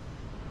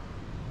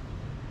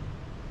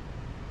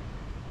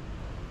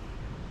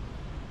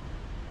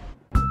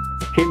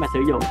 Khi mà sử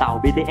dụng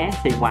tàu BTS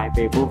thì ngoài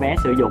việc mua vé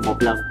sử dụng một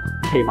lần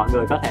thì mọi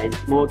người có thể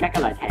mua các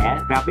cái loại thẻ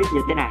Rabbit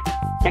như thế này.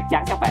 Chắc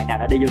chắn các bạn nào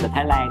đã đi du lịch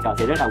Thái Lan rồi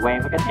thì rất là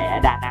quen với cái thẻ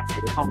đa năng này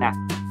đúng không nào?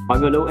 Mọi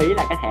người lưu ý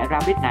là cái thẻ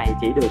Rabbit này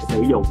chỉ được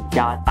sử dụng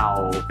cho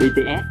tàu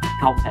BTS,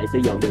 không thể sử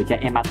dụng được cho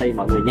MRT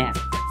mọi người nha.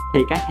 Thì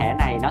cái thẻ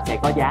này nó sẽ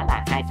có giá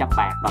là 200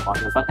 baht và mọi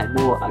người có thể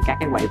mua ở các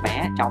cái quầy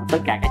vé trong tất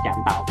cả các trạm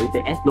tàu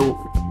BTS luôn.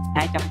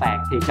 200 baht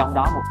thì trong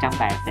đó 100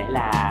 baht sẽ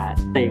là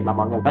tiền mà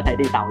mọi người có thể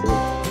đi tàu được,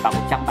 và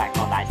 100 baht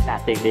còn lại sẽ là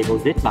tiền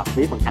deposit và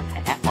phí vận hành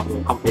thẻ, mọi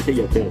người không thể sử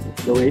dụng được,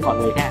 lưu ý mọi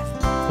người ha.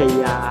 Thì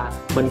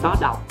mình có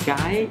đọc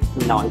cái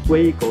nội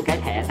quy của cái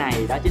thẻ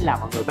này, đó chính là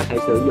mọi người có thể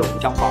sử dụng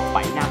trong vòng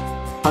 7 năm.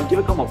 Hôm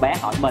trước có một bé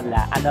hỏi mình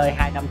là anh ơi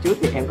 2 năm trước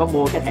thì em có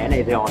mua cái thẻ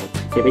này rồi,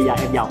 thì bây giờ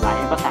em dòng lại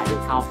em có xài được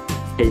không?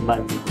 Thì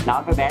mình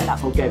nói với bé là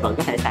ok, vẫn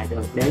có thể xài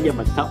được nếu như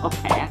mình top up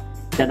thẻ,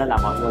 cho nên là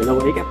mọi người lưu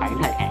ý cái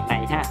khoảng thời hạn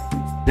này ha.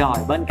 Rồi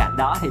bên cạnh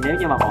đó thì nếu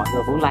như mà mọi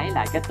người muốn lấy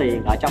lại cái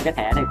tiền ở trong cái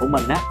thẻ này của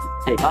mình á,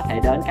 thì có thể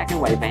đến các cái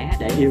quầy vé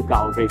để yêu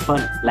cầu refund,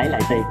 lấy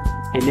lại tiền.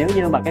 Thì nếu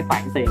như mà cái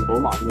khoản tiền của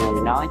mọi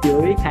người nó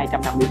dưới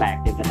 250 baht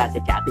thì người ta sẽ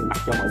trả tiền mặt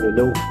cho mọi người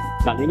luôn.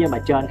 Còn nếu như mà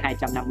trên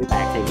 250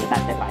 baht thì người ta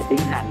sẽ phải tiến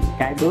hành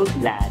cái bước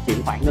là chuyển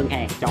khoản ngân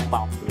hàng trong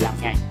vòng 15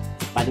 ngày.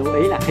 Và lưu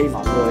ý là khi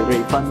mọi người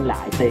refund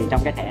lại tiền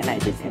trong cái thẻ này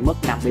thì sẽ mất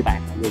 50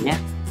 baht mọi người nhé.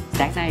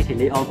 Sáng nay thì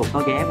Leo cũng có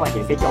ghé qua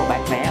những cái chỗ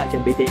bán vé ở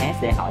trên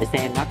BTS để hỏi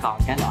xem nó còn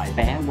cái loại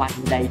vé one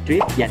day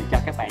trip dành cho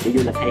các bạn đi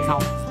du lịch hay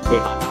không. Thì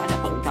họ nói là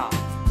vẫn còn.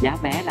 Giá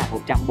vé là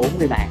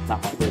 140 baht và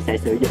mọi người sẽ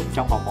sử dụng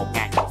trong vòng 1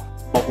 ngày.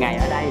 Một ngày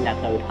ở đây là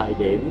từ thời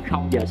điểm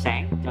 0 giờ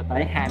sáng cho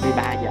tới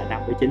 23 giờ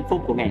 59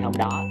 phút của ngày hôm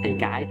đó thì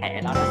cái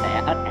thẻ đó nó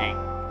sẽ hết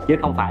hạn, chứ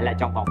không phải là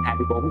trong vòng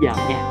 24 giờ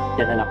nha.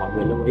 Cho nên là mọi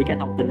người lưu ý cái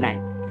thông tin này.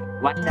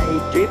 One day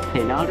trip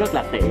thì nó rất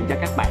là tiện cho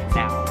các bạn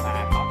nào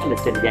mà có cái lịch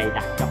trình dày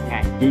đặc trong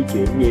ngày, di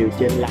chuyển nhiều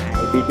trên line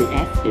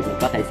BTS thì mình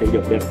có thể sử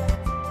dụng được.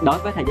 Đối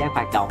với thời gian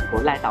hoạt động của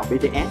line tàu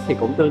BTS thì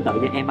cũng tương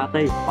tự như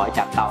MRT, mỗi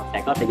trạm tàu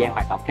sẽ có thời gian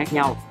hoạt động khác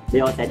nhau.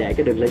 Leo sẽ để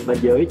cái đường link bên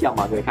dưới cho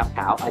mọi người tham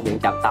khảo ở những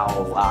trạm tàu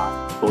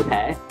cụ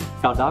thể.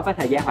 Còn đối với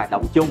thời gian hoạt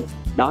động chung,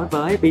 đối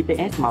với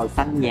BTS màu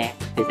xanh nhạt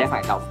thì sẽ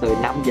hoạt động từ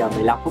 5 giờ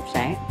 15 phút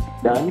sáng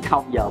đến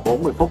 0 giờ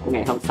 40 phút của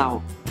ngày hôm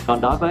sau.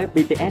 Còn đối với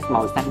BTS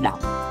màu xanh đậm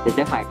thì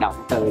sẽ hoạt động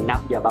từ 5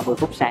 giờ 30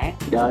 phút sáng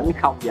đến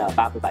 0 giờ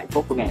 37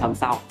 phút của ngày hôm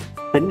sau.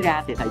 Tính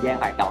ra thì thời gian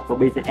hoạt động của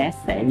BTS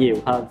sẽ nhiều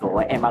hơn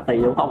của MRT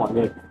đúng không mọi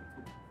người?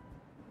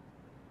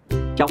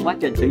 Trong quá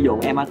trình sử dụng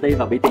MRT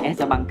và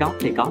BTS ở Bangkok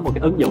thì có một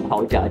cái ứng dụng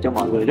hỗ trợ cho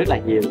mọi người rất là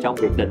nhiều trong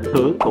việc định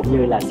hướng cũng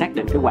như là xác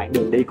định cái quãng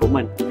đường đi của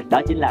mình.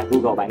 Đó chính là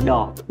Google Bản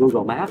đồ,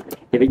 Google Maps.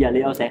 Thì bây giờ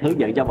Leo sẽ hướng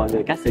dẫn cho mọi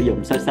người cách sử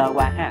dụng sơ sơ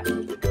qua ha.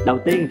 Đầu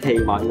tiên thì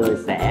mọi người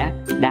sẽ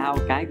download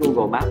cái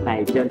Google Maps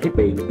này trên thiết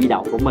bị di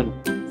động của mình.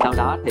 Sau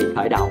đó thì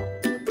khởi động.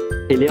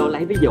 Thì Leo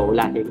lấy ví dụ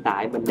là hiện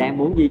tại mình đang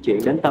muốn di chuyển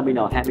đến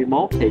Terminal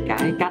 21 thì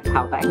cái cách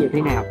thao tác như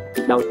thế nào?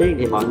 Đầu tiên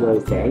thì mọi người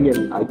sẽ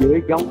nhìn ở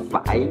dưới góc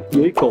phải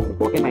dưới cùng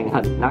của cái màn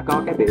hình, nó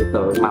có cái biểu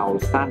tượng màu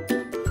xanh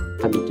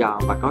hình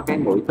tròn và có cái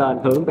mũi tên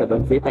hướng về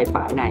bên phía tay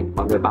phải này,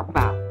 mọi người bấm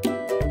vào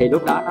thì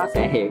lúc đó nó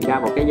sẽ hiện ra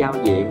một cái giao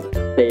diện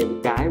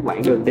tìm cái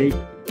quãng đường đi.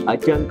 Ở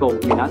trên cùng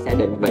thì nó sẽ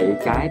định vị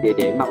cái địa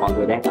điểm mà mọi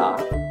người đang ở,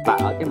 và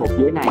ở cái mục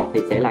dưới này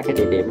thì sẽ là cái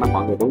địa điểm mà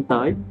mọi người muốn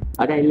tới.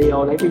 Ở đây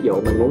Leo lấy ví dụ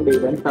mình muốn đi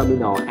đến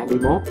Terminal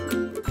 21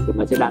 thì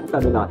mình sẽ đánh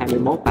Terminal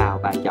 21 vào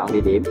và chọn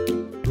địa điểm.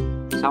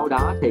 Sau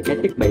đó thì cái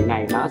thiết bị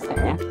này nó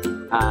sẽ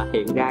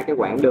hiện ra cái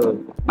quãng đường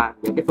bằng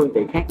những cái phương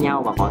tiện khác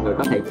nhau mà mọi người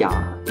có thể chọn.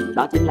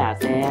 Đó chính là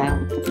xe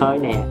hơi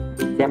nè,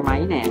 xe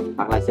máy nè,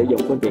 hoặc là sử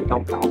dụng phương tiện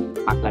công cộng,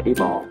 hoặc là đi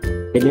bộ.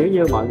 Thì nếu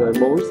như mọi người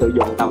muốn sử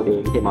dụng tàu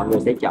điện thì mọi người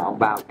sẽ chọn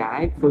vào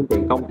cái phương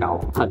tiện công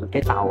cộng hình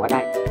cái tàu ở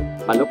đây,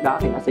 và lúc đó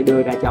thì nó sẽ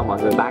đưa ra cho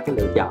mọi người 3 cái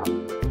lựa chọn.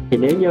 Thì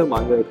nếu như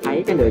mọi người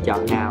thấy cái lựa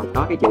chọn nào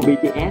có cái chữ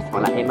BTS hoặc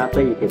là MRT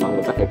thì mọi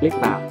người có thể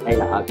click vào. Đây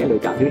là ở cái lựa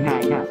chọn thứ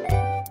hai nha.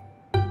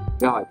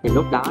 Rồi thì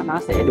lúc đó nó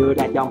sẽ đưa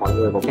ra cho mọi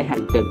người một cái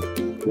hành trình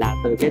là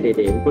từ cái địa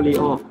điểm của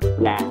Leo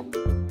là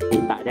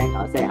hiện tại đang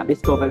ở xe ảm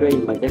Discovery,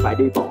 mình sẽ phải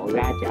đi bộ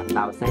ra trạm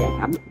tàu xe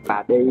ảm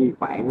và đi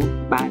khoảng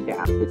 3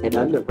 trạm thì sẽ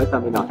đến được với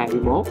Terminal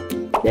 21.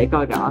 Để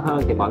coi rõ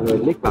hơn thì mọi người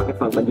click vào cái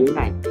phần bên dưới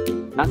này,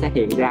 nó sẽ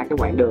hiện ra cái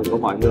quãng đường của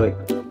mọi người.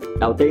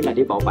 Đầu tiên là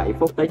đi bộ 7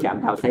 phút tới trạm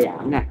tàu xe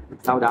ảm nè,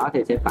 sau đó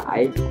thì sẽ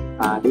phải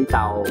đi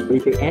tàu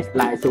BTS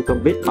Line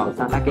Sukhumvit màu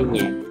xanh lá cây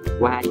nhạt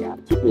qua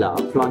trạm Chiếc Lỡ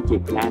Flonchit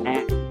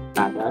Nana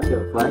và đến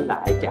được với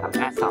lại trạm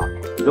A Sòn.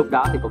 Lúc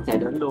đó thì cũng sẽ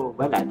đến luôn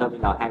với lại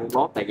Terminal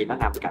 21 tại vì nó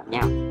nằm cạnh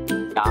nhau.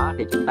 Đó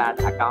thì chúng ta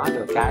đã có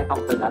được cái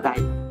thông tin ở đây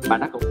và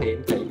nó cũng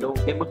hiển thị luôn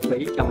cái mức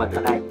phí cho mình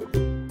ở đây.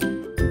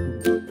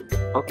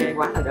 Ok,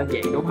 quá là đơn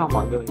giản đúng không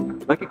mọi người?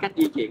 Với cái cách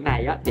di chuyển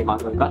này á, thì mọi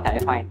người có thể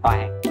hoàn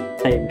toàn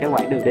tìm cái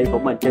quãng đường đi của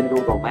mình trên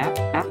Google Maps,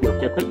 áp dụng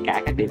cho tất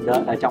cả các điểm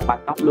đến ở trong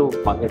Bangkok luôn.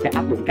 Mọi người sẽ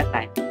áp dụng cách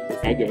này thì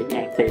sẽ dễ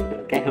dàng tìm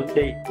được cái hướng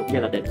đi cũng như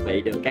là định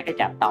vị được các cái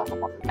trạm tàu mà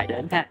mọi người phải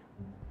đến ha.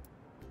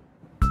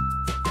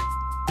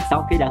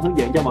 Sau khi đã hướng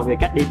dẫn cho mọi người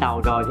cách đi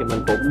tàu rồi thì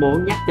mình cũng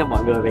muốn nhắc cho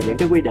mọi người về những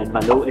cái quy định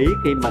và lưu ý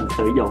khi mình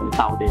sử dụng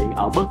tàu điện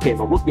ở bất kỳ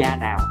một quốc gia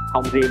nào,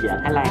 không riêng gì ở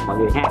Thái Lan mọi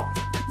người ha.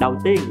 Đầu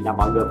tiên là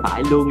mọi người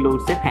phải luôn luôn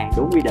xếp hàng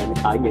đúng quy định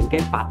ở những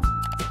cái vạch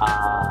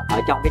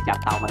ở trong cái trạm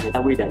tàu mà người ta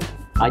quy định.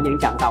 Ở những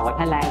trạm tàu ở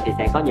Thái Lan thì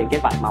sẽ có những cái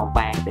vạch màu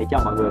vàng để cho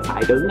mọi người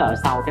phải đứng ở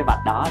sau cái vạch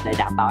đó để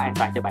đảm bảo an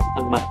toàn cho bản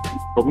thân mình,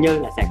 cũng như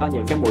là sẽ có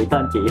những cái mũi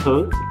tên chỉ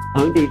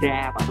hướng đi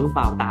ra và hướng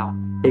vào tàu.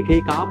 Thì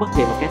khi có bất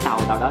kỳ một cái tàu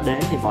nào đó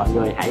đến thì mọi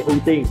người hãy ưu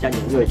tiên cho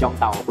những người trong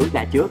tàu bước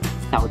ra trước,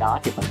 sau đó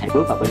thì mình hãy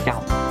bước vào bên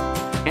trong.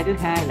 Cái thứ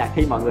hai là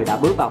khi mọi người đã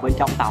bước vào bên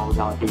trong tàu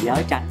rồi thì nhớ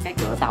tránh cái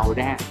cửa tàu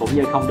ra, cũng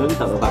như không đứng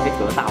tựa vào cái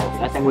cửa tàu thì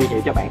nó sẽ nguy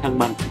hiểm cho bản thân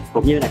mình,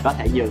 cũng như là có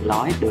thể nhường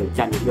lối được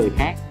cho những người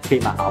khác khi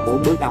mà họ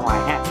muốn bước ra ngoài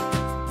ha.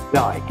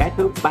 Rồi cái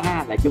thứ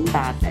ba là chúng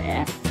ta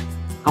sẽ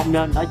không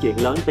nên nói chuyện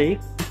lớn tiếng,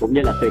 cũng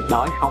như là tuyệt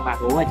đối không ăn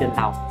uống ở trên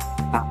tàu.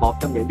 Và một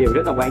trong những điều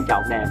rất là quan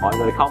trọng nè, mọi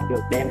người không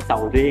được đem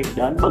sầu riêng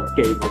đến bất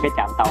kỳ một cái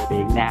trạm tàu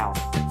điện nào,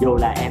 dù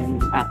là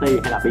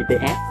MRT hay là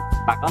BTS,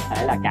 và có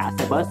thể là cả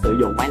xe bus sử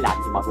dụng máy lạnh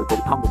thì mọi người cũng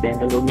không được đem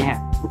đến luôn nha.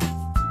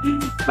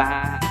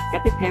 Và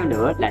cái tiếp theo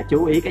nữa là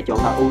chú ý cái chỗ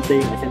ngồi ưu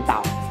tiên ở trên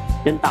tàu.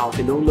 Trên tàu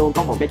thì luôn luôn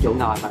có một cái chỗ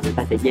ngồi mà người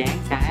ta sẽ dán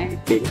cái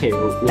biển hiệu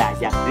là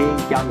dành riêng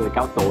cho người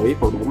cao tuổi,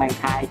 phụ nữ mang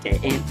thai, trẻ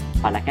em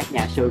hoặc là các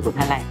nhà sư của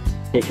Thái Lan.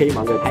 Thì khi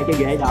mọi người thấy cái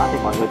ghế đó thì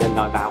mọi người đừng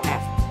ngồi vào ha.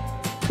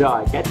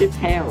 Rồi cái tiếp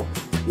theo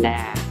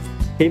là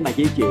khi mà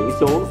di chuyển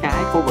xuống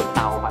cái khu vực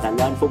tàu hoặc là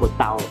lên khu vực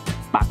tàu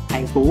bằng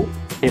thang cuốn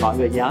thì mọi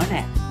người nhớ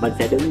nè, mình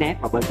sẽ đứng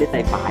nép vào bên phía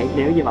tay phải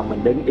nếu như mà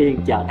mình đứng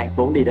yên chờ thang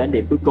cuốn đi đến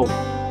điểm cuối cùng.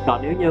 Còn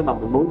nếu như mà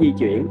mình muốn di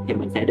chuyển thì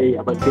mình sẽ đi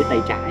ở bên phía tay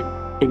trái.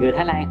 Thì người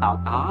Thái Lan họ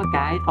có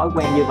cái thói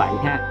quen như vậy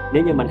ha.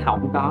 Nếu như mình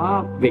không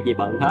có việc gì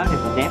bận hết thì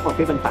mình nép vào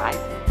phía bên phải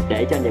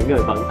để cho những người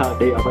bận hơn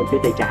đi ở bên phía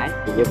tay trái.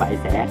 Thì như vậy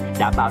sẽ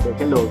đảm bảo được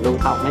cái luồng lưu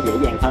thông nó dễ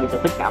dàng hơn cho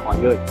tất cả mọi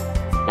người.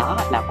 Đó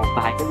là một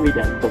vài cái quy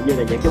định cũng như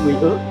là những cái quy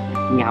ước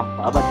ngầm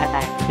ở bên Thái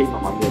Lan khi mà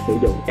mọi người sử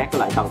dụng các cái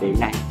loại tàu điện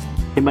này.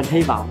 Thì mình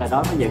hy vọng là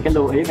đó với những cái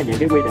lưu ý và những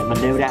cái quy định mình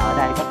nêu ra ở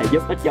đây có thể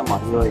giúp ích cho mọi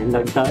người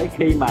lần tới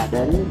khi mà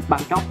đến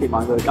Bangkok thì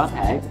mọi người có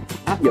thể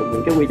áp dụng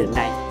những cái quy định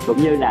này, cũng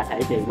như là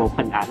thể hiện một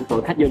hình ảnh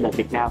của khách du lịch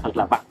Việt Nam thật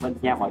là văn minh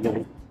nha mọi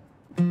người.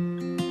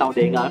 Tàu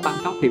điện ở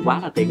Bangkok thì quá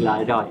là tiện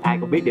lợi rồi, ai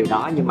cũng biết điều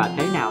đó, nhưng mà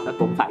thế nào nó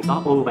cũng phải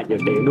có ưu và nhược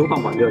điểm đúng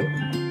không mọi người?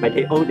 Vậy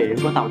thì ưu điểm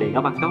của tàu điện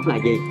ở Bangkok là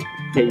gì?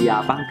 Thì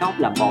Bangkok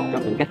là một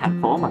trong những cái thành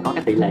phố mà có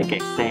cái tỷ lệ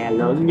kẹt xe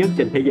lớn nhất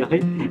trên thế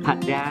giới. Thành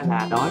ra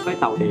là đối với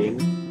tàu điện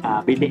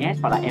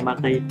BTS hoặc là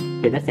MRT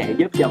thì nó sẽ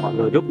giúp cho mọi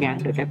người rút ngắn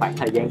được cái khoảng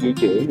thời gian di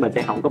chuyển, mình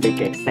sẽ không có bị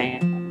kẹt xe,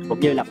 cũng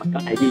như là mình có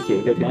thể di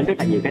chuyển được đến rất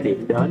là nhiều cái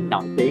điểm đến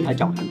nổi tiếng ở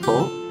trong thành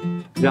phố.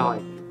 Rồi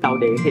Tàu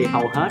điện thì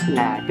hầu hết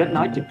là kết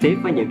nối trực tiếp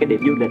với những cái điểm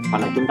du lịch hoặc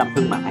là trung tâm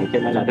thương mại, cho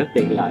nên là rất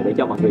tiện lợi để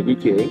cho mọi người di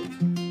chuyển.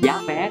 Giá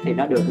vé thì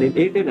nó được niêm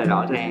yết rất là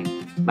rõ ràng,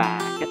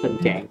 và cái tình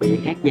trạng bị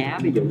hét giá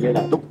ví dụ như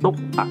là túc túc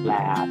hoặc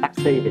là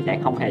taxi thì sẽ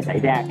không hề xảy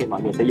ra khi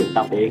mọi người sử dụng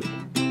tàu điện.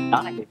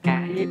 Đó là những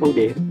cái ưu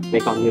điểm.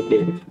 Vậy còn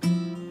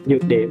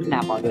nhược điểm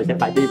là mọi người sẽ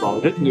phải đi bộ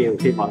rất nhiều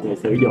khi mọi người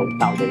sử dụng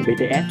tàu điện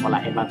BTS hoặc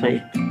là MRT.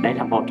 Đây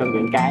là một trong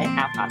những cái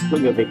ám ảnh của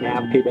người Việt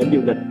Nam khi đến du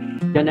lịch.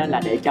 Cho nên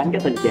là để tránh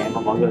cái tình trạng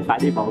mà mọi người phải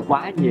đi bộ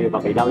quá nhiều và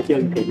bị đau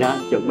chân thì nên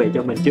chuẩn bị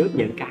cho mình trước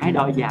những cái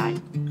đôi giày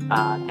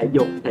thể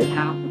dục, thể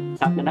thao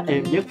sao cho nó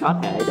êm nhất có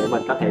thể để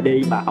mình có thể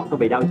đi mà không có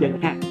bị đau chân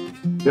ha.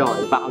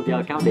 Rồi vào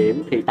giờ cao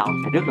điểm thì tàu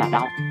sẽ rất là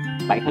đông.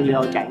 Bản thân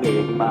Leo trải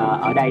nghiệm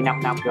ở đây 5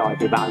 năm rồi,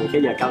 thì vào những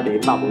cái giờ cao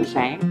điểm vào buổi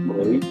sáng,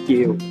 buổi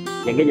chiều,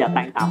 những cái giờ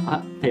tan tầm á,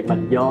 thì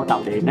mình vô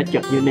tàu điện nó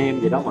chật như nêm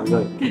vậy đó mọi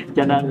người.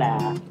 Cho nên là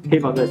khi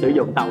mọi người sử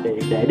dụng tàu điện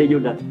để đi du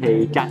lịch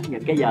thì tránh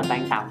những cái giờ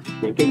tan tầm,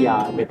 những cái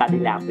giờ người ta đi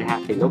làm ra,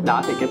 thì lúc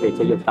đó thì cái việc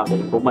sử dụng tàu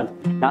điện của mình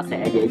nó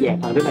sẽ dễ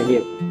dàng hơn rất là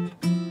nhiều.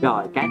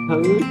 Rồi cái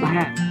thứ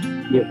ba,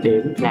 nhược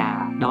điểm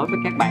là đối với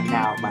các bạn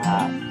nào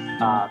mà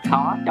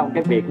khó trong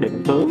cái việc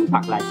định hướng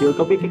hoặc là chưa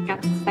có biết cái cách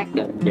xác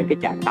định những cái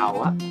chặng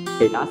tàu á,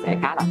 thì nó sẽ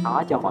khá là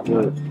khó cho mọi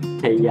người.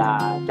 Thì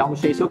trong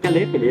xuyên suốt cái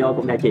clip thì Leo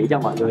cũng đã chỉ cho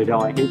mọi người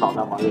rồi, hy vọng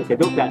là mọi người sẽ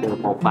rút ra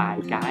được một vài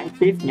cái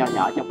tip nho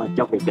nhỏ cho mình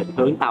trong việc định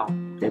hướng tàu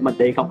để mình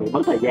đi không bị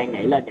mất thời gian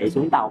nhảy lên nhảy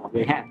xuống tàu mọi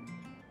người ha.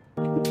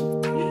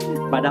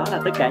 Và đó là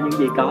tất cả những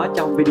gì có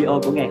trong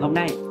video của ngày hôm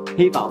nay.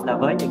 Hy vọng là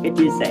với những cái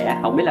chia sẻ,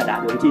 không biết là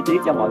đã đủ chi tiết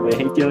cho mọi người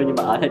hay chưa, nhưng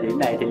mà ở thời điểm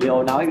này thì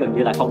Leo nói gần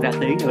như là không ra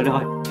tiếng nữa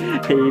rồi.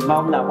 Thì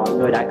mong là mọi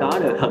người đã có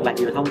được thật là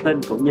nhiều thông tin,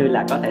 cũng như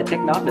là có thể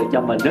take note được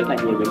cho mình rất là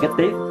nhiều những cái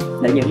tip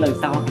để những lần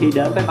sau khi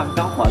đến với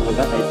Bangkok mọi người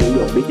có thể sử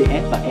dụng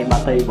BTS và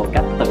MRT một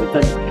cách tự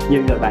tin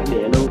như người bản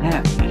địa luôn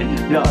ha.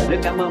 Rồi rất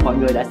cảm ơn mọi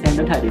người đã xem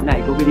đến thời điểm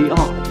này của video.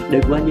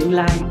 Đừng quên nhấn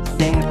like,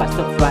 share và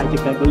subscribe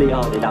cho kênh của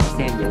Leo để đón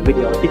xem những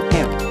video tiếp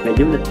theo về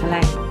du lịch Thái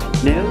Lan.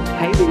 Nếu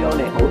thấy video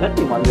này hữu ích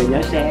thì mọi người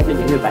nhớ share cho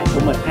những người bạn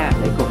của mình ha,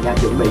 để cùng nhau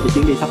chuẩn bị cho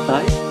chuyến đi sắp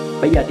tới.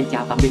 Bây giờ thì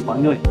chào tạm biệt mọi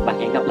người và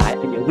hẹn gặp lại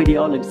ở những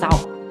video lần sau.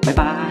 Bye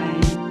bye.